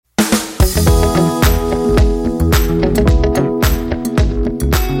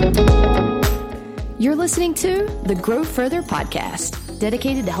listening to the Grow Further podcast,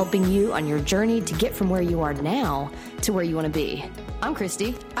 dedicated to helping you on your journey to get from where you are now to where you want to be. I'm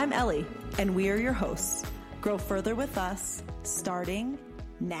Christy. I'm Ellie, and we are your hosts. Grow further with us, starting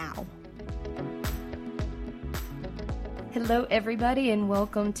now. Hello, everybody, and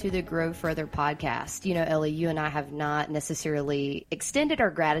welcome to the Grow Further podcast. You know, Ellie, you and I have not necessarily extended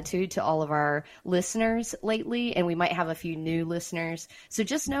our gratitude to all of our listeners lately, and we might have a few new listeners. So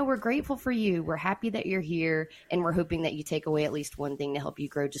just know we're grateful for you. We're happy that you're here, and we're hoping that you take away at least one thing to help you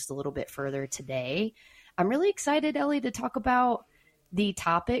grow just a little bit further today. I'm really excited, Ellie, to talk about the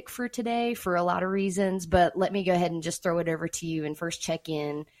topic for today for a lot of reasons, but let me go ahead and just throw it over to you and first check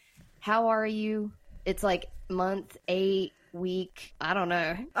in. How are you? It's like month 8, week, I don't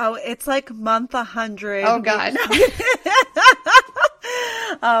know. Oh, it's like month 100. Oh, God.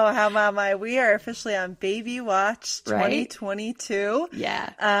 Oh, how am I? We are officially on Baby Watch 2022. Right?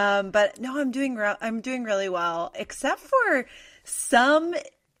 Yeah. But no, I'm doing really well, except for some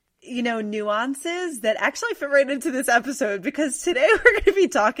nuances that actually fit right into this episode, because today we're going to be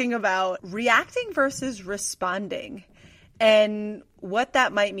talking about reacting versus responding and what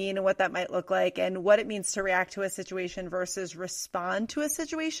that might mean and what that might look like and what it means to react to a situation versus respond to a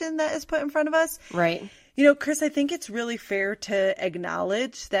situation that is put in front of us. Right. You know, Chris, I think it's really fair to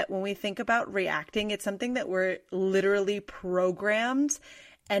acknowledge that when we think about reacting, it's something that we're literally programmed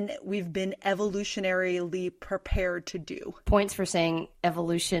and we've been evolutionarily prepared to do. Points for saying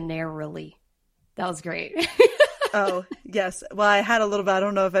evolutionarily. That was great. Oh, yes. Well, I had a little bit. I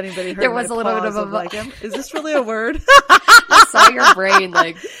don't know if anybody heard. There was a little bit of a like, is this really a word? I saw your brain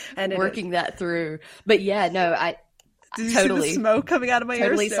and working that through. But yeah, no, Did you totally see the smoke coming out of my ears?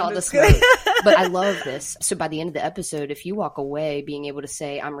 Totally saw the smoke. But I love this. So by the end of the episode, if you walk away being able to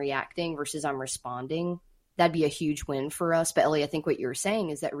say I'm reacting versus I'm responding, that'd be a huge win for us. But Ellie, I think what you're saying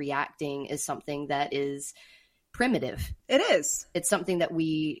is that reacting is something that is primitive. It is. It's something that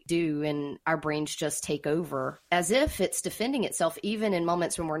we do and our brains just take over as if it's defending itself, even in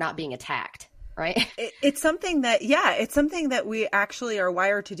moments when we're not being attacked, right? It's something that we actually are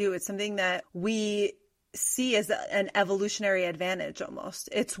wired to do. It's something that we see as an evolutionary advantage almost.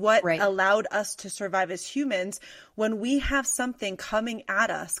 It's what allowed us to survive as humans when we have something coming at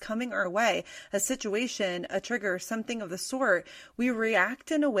us, coming our way, a situation, a trigger, something of the sort. We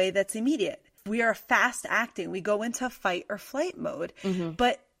react in a way that's immediate. We are fast acting. We go into fight or flight mode. Mm-hmm.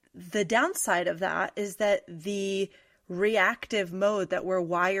 But the downside of that is that the reactive mode that we're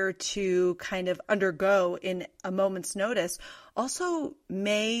wired to kind of undergo in a moment's notice also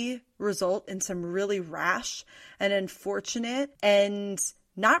may result in some really rash and unfortunate and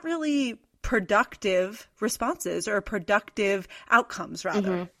not really productive responses or productive outcomes, rather.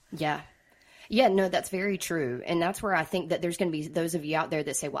 Mm-hmm. Yeah. Yeah, no, that's very true. And that's where I think that there's going to be those of you out there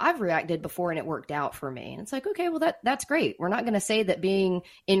that say, well, I've reacted before and it worked out for me. And it's like, okay, well, that's great. We're not going to say that being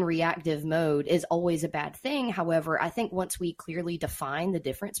in reactive mode is always a bad thing. However, I think once we clearly define the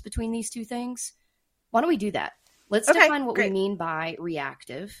difference between these two things, why don't we do that? Let's define what we mean by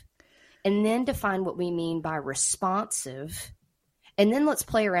reactive and then define what we mean by responsive. And then let's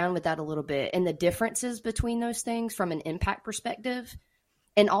play around with that a little bit and the differences between those things from an impact perspective.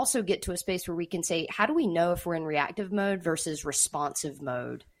 And also get to a space where we can say, how do we know if we're in reactive mode versus responsive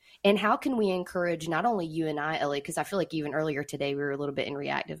mode? And how can we encourage not only you and I, Ellie, because I feel like even earlier today, we were a little bit in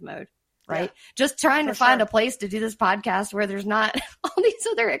reactive mode, right? Yeah, just trying to find a place to do this podcast where there's not all these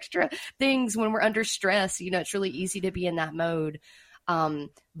other extra things when we're under stress. You know, it's really easy to be in that mode.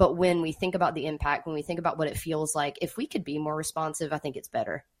 But when we think about the impact, when we think about what it feels like, if we could be more responsive, I think it's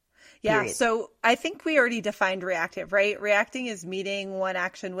better. Yeah. Period. So I think we already defined reactive, right? Reacting is meeting one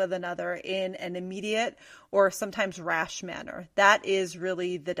action with another in an immediate or sometimes rash manner. That is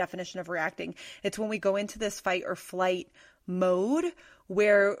really the definition of reacting. It's when we go into this fight or flight mode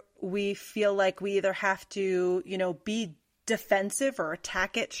where we feel like we either have to, be defensive or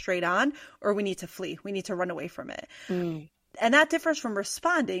attack it straight on, or we need to flee. We need to run away from it. Mm. And that differs from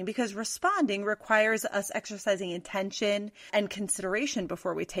responding because responding requires us exercising intention and consideration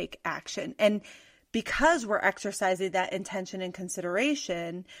before we take action. And because we're exercising that intention and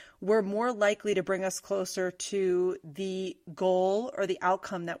consideration, we're more likely to bring us closer to the goal or the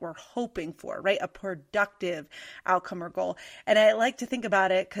outcome that we're hoping for, right? A productive outcome or goal. And I like to think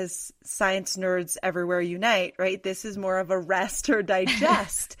about it because science nerds everywhere unite, right? This is more of a rest or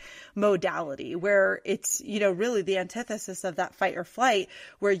digest modality where it's, really the antithesis of that fight or flight,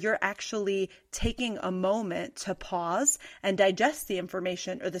 where you're actually taking a moment to pause and digest the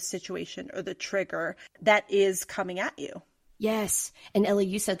information or the situation or the trigger that is coming at you. Yes. And Ellie,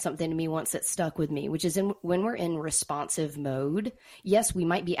 you said something to me once that stuck with me, which is when we're in responsive mode, yes, we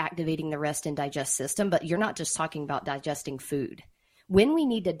might be activating the rest and digest system, but you're not just talking about digesting food. When we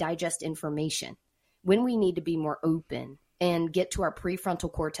need to digest information, when we need to be more open and get to our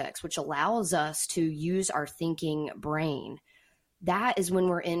prefrontal cortex, which allows us to use our thinking brain, that is when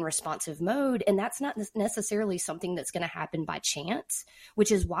we're in responsive mode. And that's not necessarily something that's going to happen by chance,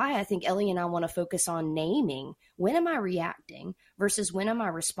 which is why I think Ellie and I want to focus on naming, when am I reacting versus when am I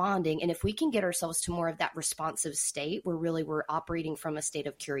responding? And if we can get ourselves to more of that responsive state where really we're operating from a state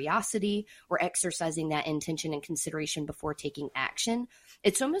of curiosity, we're exercising that intention and consideration before taking action.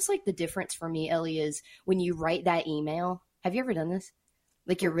 It's almost like the difference for me, Ellie, is when you write that email. Have you ever done this?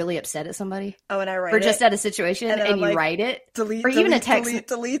 Like you're really upset at somebody? Oh, and I write or it. Or just at a situation and you like, write it? Delete, or even delete, a text.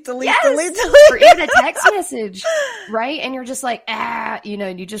 delete. Yes! Or even a text message, right? And you're just like,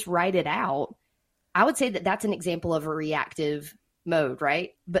 and you just write it out. I would say that that's an example of a reactive mode,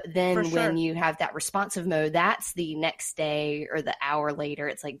 right? But then when you have that responsive mode, that's the next day or the hour later.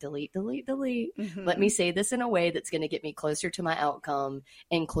 It's like delete. Mm-hmm. Let me say this in a way that's going to get me closer to my outcome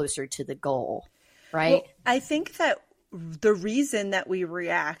and closer to the goal, right? Well, I think that the reason that we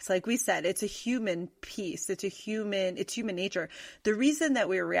react, like we said, it's a human piece. It's human nature. The reason that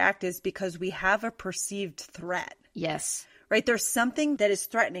we react is because we have a perceived threat. Yes. Right? There's something that is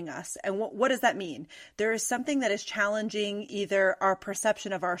threatening us. And what does that mean? There is something that is challenging either our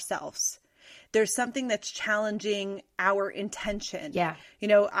perception of ourselves. There's something that's challenging our intention. Yeah.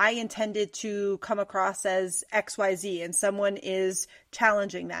 I intended to come across as XYZ and someone is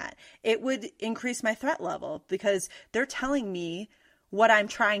challenging that. It would increase my threat level because they're telling me what I'm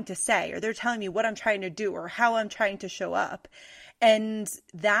trying to say, or they're telling me what I'm trying to do or how I'm trying to show up. And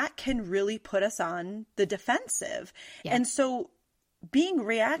that can really put us on the defensive. Yeah. And so being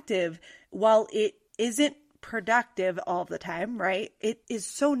reactive, while it isn't productive all the time, right? It is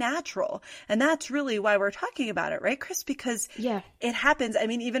so natural. And that's really why we're talking about it, right, Chris? Because it happens. I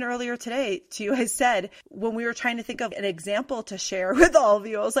mean, even earlier today to you, I said, when we were trying to think of an example to share with all of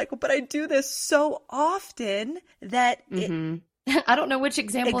you, I was like, but I do this so often that I don't know which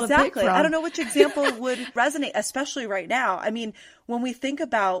example to pick from. I don't know which example would resonate, especially right now. I mean, when we think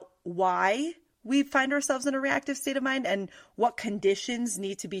about why we find ourselves in a reactive state of mind and what conditions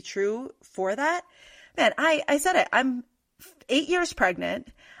need to be true for that, man, I said it. I'm 8 years pregnant.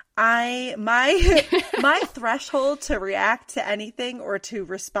 My threshold to react to anything or to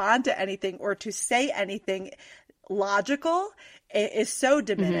respond to anything or to say anything logical is so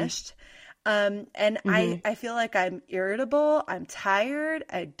diminished. I feel like I'm irritable. I'm tired.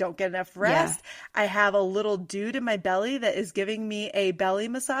 I don't get enough rest. Yeah. I have a little dude in my belly that is giving me a belly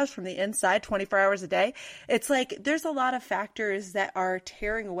massage from the inside 24 hours a day. It's like there's a lot of factors that are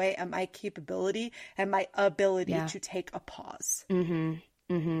tearing away at my capability and my ability to take a pause.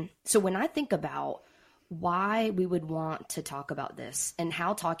 So when I think about why we would want to talk about this and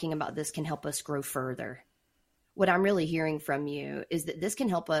how talking about this can help us grow further, what I'm really hearing from you is that this can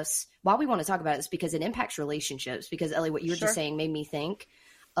help us. Why we want to talk about it is because it impacts relationships. Because Ellie, what you were just saying made me think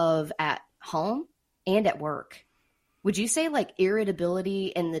of at home and at work. Would you say like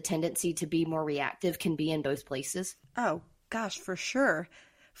irritability and the tendency to be more reactive can be in both places? Oh gosh, for sure.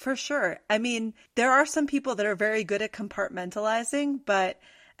 For sure. I mean, there are some people that are very good at compartmentalizing, but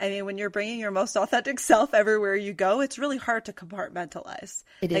I mean, when you're bringing your most authentic self everywhere you go, it's really hard to compartmentalize.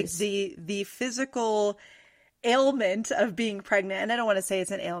 It is. The physical ailment of being pregnant, and I don't want to say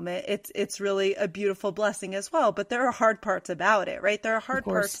it's an ailment, it's really a beautiful blessing as well, but there are hard parts about it, right? There are hard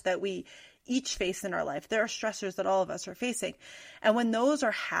parts that we each face in our life. There are stressors that all of us are facing. And when those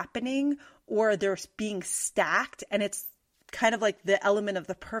are happening or they're being stacked and it's kind of like the element of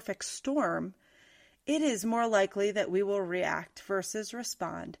the perfect storm, it is more likely that we will react versus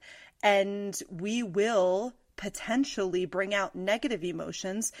respond. And we will potentially bring out negative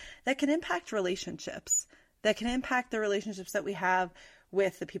emotions that can impact relationships, that can impact the relationships that we have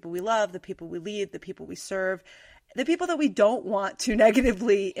with the people we love, the people we lead, the people we serve, the people that we don't want to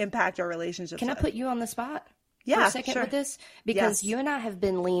negatively impact our relationships Can with. I put you on the spot for a second with this? Because you and I have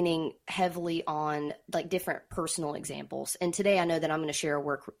been leaning heavily on like different personal examples. And today I know that I'm going to share a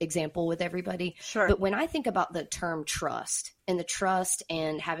work example with everybody. Sure. But when I think about the term trust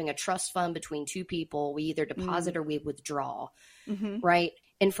and having a trust fund between two people, we either deposit or we withdraw, right?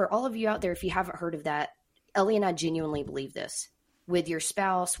 And for all of you out there, if you haven't heard of that, Ellie and I genuinely believe this. With your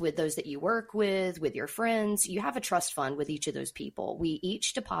spouse, with those that you work with your friends, you have a trust fund with each of those people. We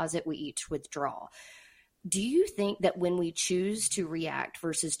each deposit, we each withdraw. Do you think that when we choose to react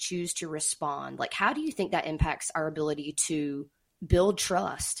versus choose to respond, like how do you think that impacts our ability to build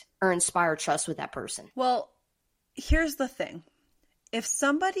trust or inspire trust with that person? Well, here's the thing. If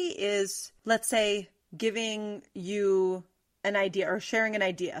somebody is, let's say, giving you an idea or sharing an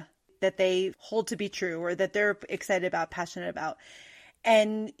idea that they hold to be true or that they're excited about, passionate about,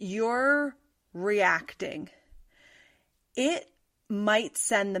 and you're reacting, it might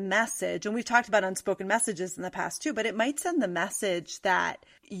send the message, and we've talked about unspoken messages in the past too, but it might send the message that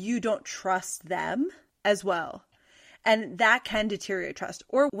you don't trust them as well. And that can deteriorate trust.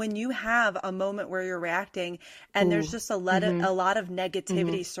 Or when you have a moment where you're reacting and there's just a lot of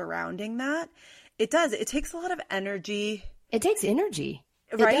negativity surrounding that, it takes a lot of energy. It takes energy.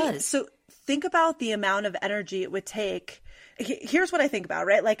 Right? It does. So think about the amount of energy it would take. Here's what I think about,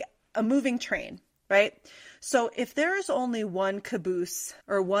 right? Like a moving train, right? So if there's only one caboose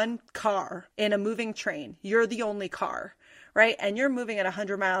or one car in a moving train, you're the only car, right? And you're moving at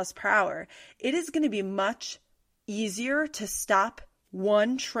 100 miles per hour. It is going to be much easier to stop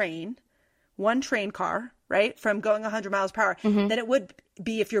one train car, right, from going 100 miles per hour than it would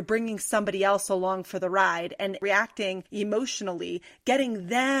be if you're bringing somebody else along for the ride and reacting emotionally, getting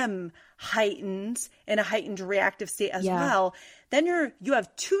them heightened in a heightened reactive state as well. Then you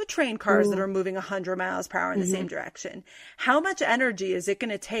have two train cars that are moving 100 miles per hour in the same direction. How much energy is it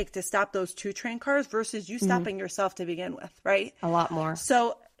going to take to stop those two train cars versus you stopping yourself to begin with, right? A lot more.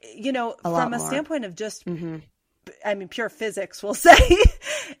 So, from a standpoint of just pure physics, we'll say,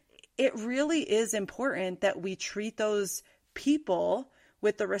 it really is important that we treat those people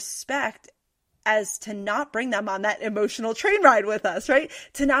with the respect as to not bring them on that emotional train ride with us, right?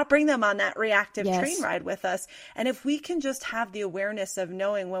 To not bring them on that reactive train ride with us. And if we can just have the awareness of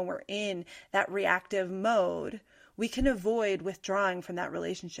knowing when we're in that reactive mode, we can avoid withdrawing from that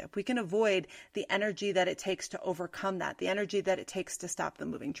relationship. We can avoid the energy that it takes to overcome that, the energy that it takes to stop the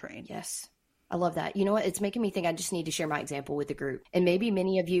moving train. Yes. I love that. You know what? It's making me think I just need to share my example with the group. And maybe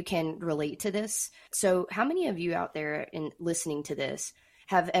many of you can relate to this. So how many of you out there in listening to this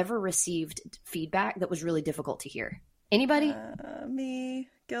have ever received feedback that was really difficult to hear? Anybody? Me,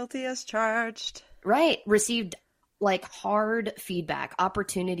 guilty as charged. Right. Received like hard feedback,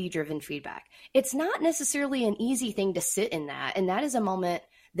 opportunity-driven feedback. It's not necessarily an easy thing to sit in that. And that is a moment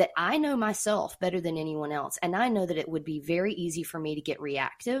that I know myself better than anyone else. And I know that it would be very easy for me to get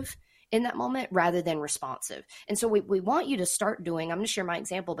reactive in that moment rather than responsive. And so we want you to start doing, I'm going to share my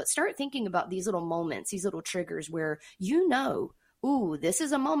example, but start thinking about these little moments, these little triggers where ooh, this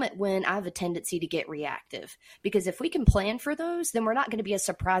is a moment when I have a tendency to get reactive. Because if we can plan for those, then we're not going to be as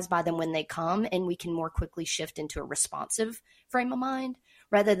surprised by them when they come, and we can more quickly shift into a responsive frame of mind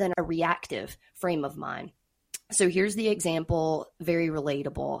rather than a reactive frame of mind. So here's the example, very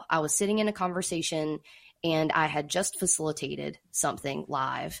relatable. I was sitting in a conversation and I had just facilitated something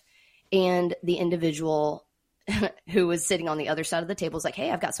live. And the individual who was sitting on the other side of the table was like, hey,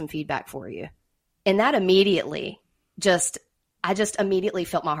 I've got some feedback for you. And that immediately I just immediately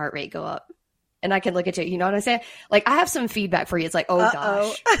felt my heart rate go up. And I can look at you, you know what I'm saying? Like, I have some feedback for you. It's like, oh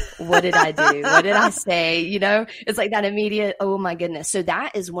gosh, what did I do? What did I say? You know, it's like that immediate, oh my goodness. So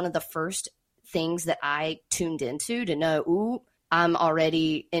that is one of the first things that I tuned into to know, ooh, I'm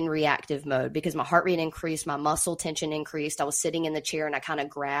already in reactive mode because my heart rate increased, my muscle tension increased. I was sitting in the chair and I kind of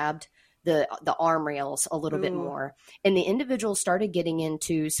grabbed the arm rails a little bit more. And the individual started getting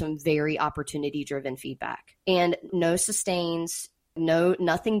into some very opportunity driven feedback, and no sustains,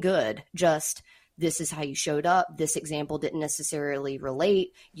 nothing good. Just, this is how you showed up. This example didn't necessarily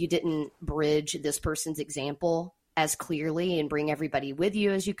relate. You didn't bridge this person's example as clearly and bring everybody with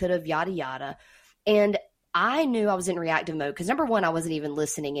you as you could have, yada, yada. And I knew I was in reactive mode because, number one, I wasn't even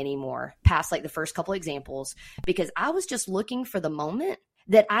listening anymore past like the first couple examples, because I was just looking for the moment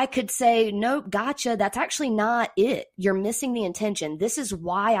that I could say, nope, gotcha. That's actually not it. You're missing the intention. This is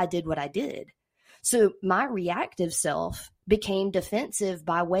why I did what I did. So my reactive self became defensive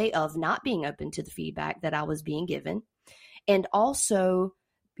by way of not being open to the feedback that I was being given, and also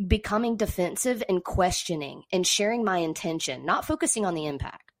becoming defensive and questioning and sharing my intention, not focusing on the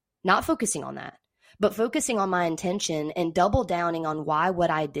impact, not focusing on that, but focusing on my intention and double downing on why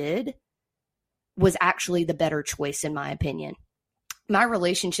what I did was actually the better choice, in my opinion. My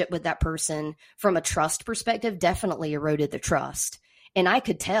relationship with that person from a trust perspective definitely eroded the trust. And I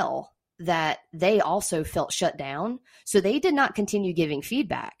could tell that they also felt shut down. So they did not continue giving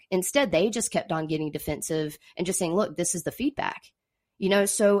feedback. Instead, they just kept on getting defensive and just saying, look, this is the feedback. You know,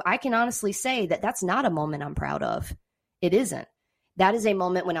 so I can honestly say that that's not a moment I'm proud of. It isn't. That is a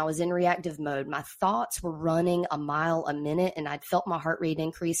moment when I was in reactive mode. My thoughts were running a mile a minute and I'd felt my heart rate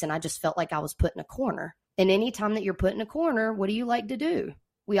increase, and I just felt like I was put in a corner. And anytime that you're put in a corner, what do you like to do?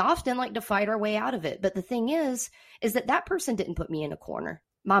 We often like to fight our way out of it. But the thing is that person didn't put me in a corner.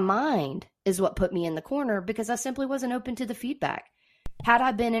 My mind is what put me in the corner because I simply wasn't open to the feedback. Had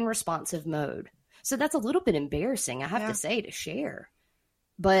I been in responsive mode. So that's a little bit embarrassing, I have to say, to share.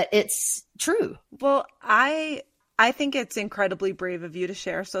 But it's true. Well, I think it's incredibly brave of you to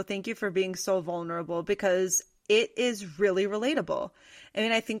share. So thank you for being so vulnerable, because it is really relatable. I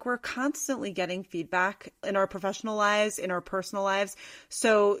mean, I think we're constantly getting feedback in our professional lives, in our personal lives.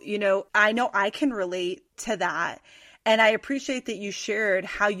 So, I know I can relate to that. And I appreciate that you shared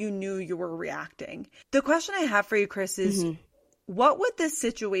how you knew you were reacting. The question I have for you, Chris, is what would this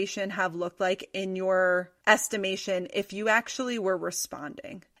situation have looked like in your estimation if you actually were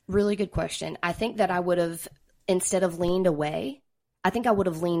responding? Really good question. I think that I would have, instead of leaned away, I think I would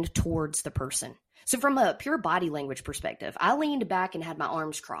have leaned towards the person. So from a pure body language perspective, I leaned back and had my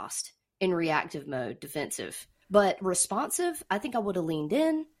arms crossed in reactive mode, defensive. But responsive, I think I would have leaned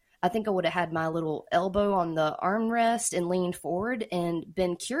in. I think I would have had my little elbow on the armrest and leaned forward and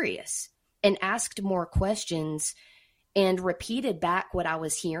been curious and asked more questions and repeated back what I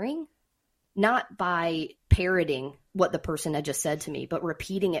was hearing, not by parroting what the person had just said to me, but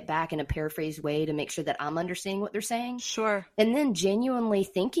repeating it back in a paraphrased way to make sure that I'm understanding what they're saying. Sure. And then genuinely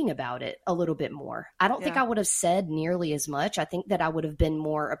thinking about it a little bit more. I don't think I would have said nearly as much. I think that I would have been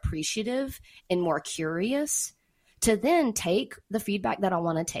more appreciative and more curious to then take the feedback that I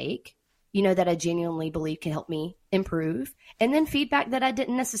want to take, that I genuinely believe can help me improve. And then feedback that I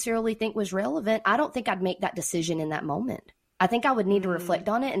didn't necessarily think was relevant. I don't think I'd make that decision in that moment. I think I would need to reflect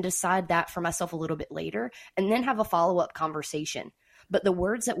on it and decide that for myself a little bit later and then have a follow-up conversation. But the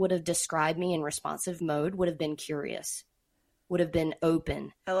words that would have described me in responsive mode would have been curious, would have been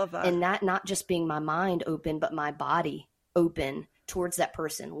open. I love that. And that not just being my mind open, but my body open towards that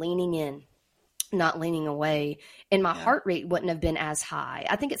person, leaning in, not leaning away. And my heart rate wouldn't have been as high.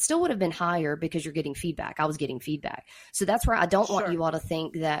 I think it still would have been higher because you're getting feedback. I was getting feedback. So that's where I don't want you all to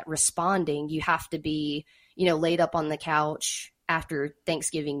think that responding, you have to be, laid up on the couch after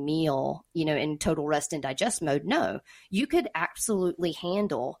Thanksgiving meal, in total rest and digest mode. No, you could absolutely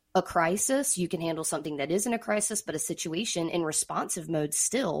handle a crisis. You can handle something that isn't a crisis, but a situation in responsive mode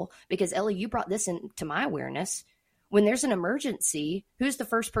still, because Ellie, you brought this into my awareness. When there's an emergency, who's the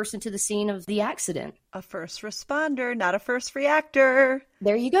first person to the scene of the accident? A first responder, not a first reactor.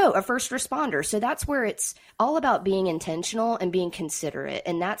 There you go, a first responder. So that's where it's all about being intentional and being considerate.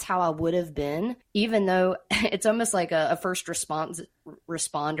 And that's how I would have been, even though it's almost like a first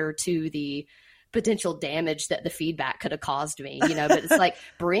responder to the potential damage that the feedback could have caused me, but it's like,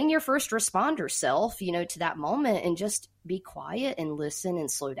 bring your first responder self, to that moment and just be quiet and listen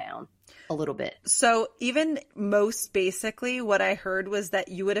and slow down a little bit. So even most basically what I heard was that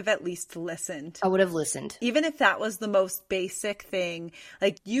you would have at least listened. I would have listened. Even if that was the most basic thing,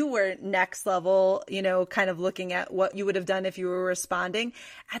 like you were next level, kind of looking at what you would have done if you were responding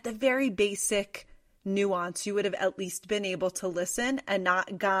at the very basic nuance, you would have at least been able to listen and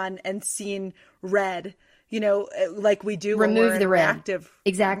not gone and seen red, like we do when we're in reactive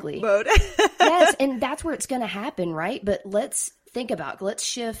mode. Yes, and that's where it's going to happen, right? But let's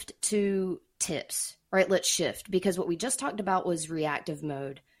shift to tips, right? Let's shift, because what we just talked about was reactive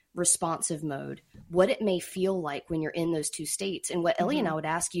mode, responsive mode, what it may feel like when you're in those two states. And what Ellie and I would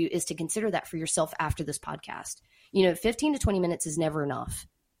ask you is to consider that for yourself after this podcast. 15 to 20 minutes is never enough.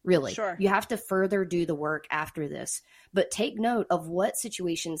 Really. Sure. You have to further do the work after this. But take note of what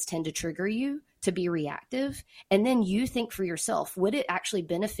situations tend to trigger you to be reactive. And then you think for yourself, would it actually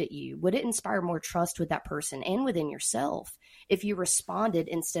benefit you? Would it inspire more trust with that person and within yourself if you responded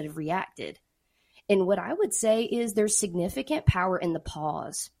instead of reacted? And what I would say is there's significant power in the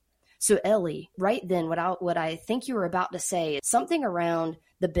pause. So Ellie, right then, what I think you were about to say is something around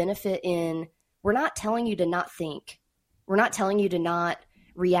the benefit in, we're not telling you to not think. We're not telling you to not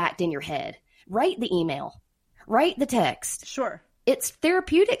react in your head. Write the email, write the text. Sure. It's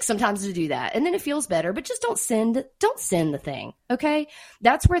therapeutic sometimes to do that. And then it feels better, but just don't send the thing. Okay.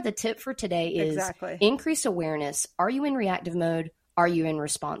 That's where the tip for today is increase awareness. Are you in reactive mode? Are you in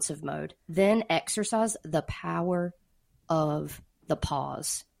responsive mode? Then exercise the power of the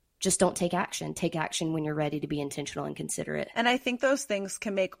pause. Just don't take action. Take action when you're ready to be intentional and considerate. And I think those things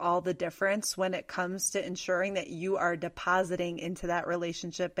can make all the difference when it comes to ensuring that you are depositing into that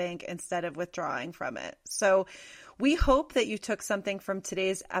relationship bank instead of withdrawing from it. So we hope that you took something from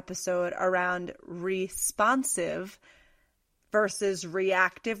today's episode around responsive versus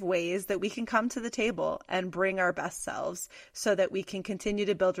reactive ways that we can come to the table and bring our best selves so that we can continue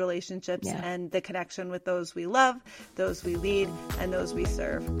to build relationships and the connection with those we love, those we lead, and those we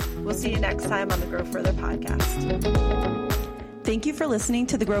serve. We'll see you next time on the Grow Further podcast. Thank you for listening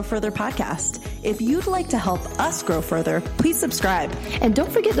to the Grow Further podcast. If you'd like to help us grow further, please subscribe. And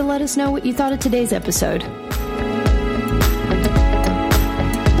don't forget to let us know what you thought of today's episode.